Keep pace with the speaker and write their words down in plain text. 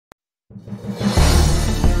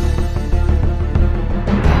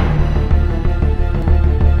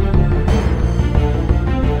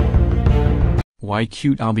Why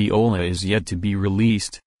Cute Abiola is yet to be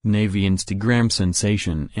released. Navy Instagram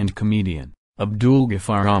sensation and comedian, Abdul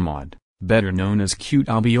Ghaffar Ahmad, better known as Cute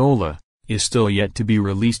Abiola, is still yet to be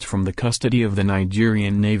released from the custody of the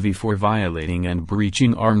Nigerian Navy for violating and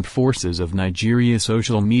breaching Armed Forces of Nigeria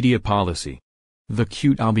social media policy. The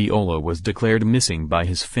Cute Abiola was declared missing by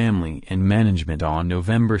his family and management on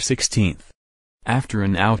November 16. After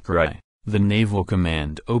an outcry, the Naval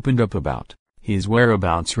Command opened up about his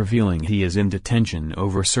whereabouts, revealing he is in detention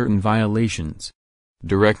over certain violations.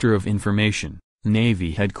 Director of Information,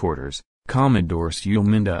 Navy Headquarters, Commodore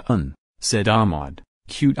Sulminda Un, said Ahmad,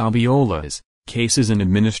 Cute Abiola's case is an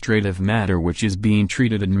administrative matter which is being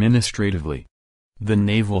treated administratively. The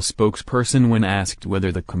naval spokesperson, when asked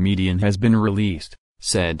whether the comedian has been released,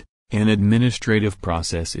 said, an administrative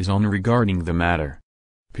process is on regarding the matter.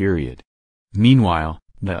 Period. Meanwhile,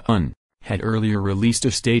 the UN had earlier released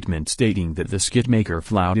a statement stating that the skit maker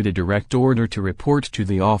flouted a direct order to report to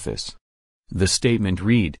the office. The statement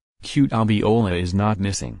read, Cute Abiola is not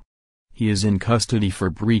missing. He is in custody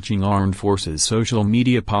for breaching Armed Forces social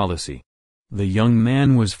media policy. The young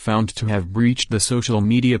man was found to have breached the social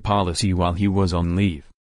media policy while he was on leave.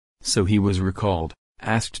 So he was recalled,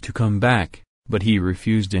 asked to come back, but he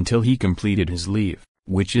refused until he completed his leave,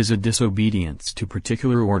 which is a disobedience to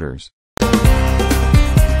particular orders.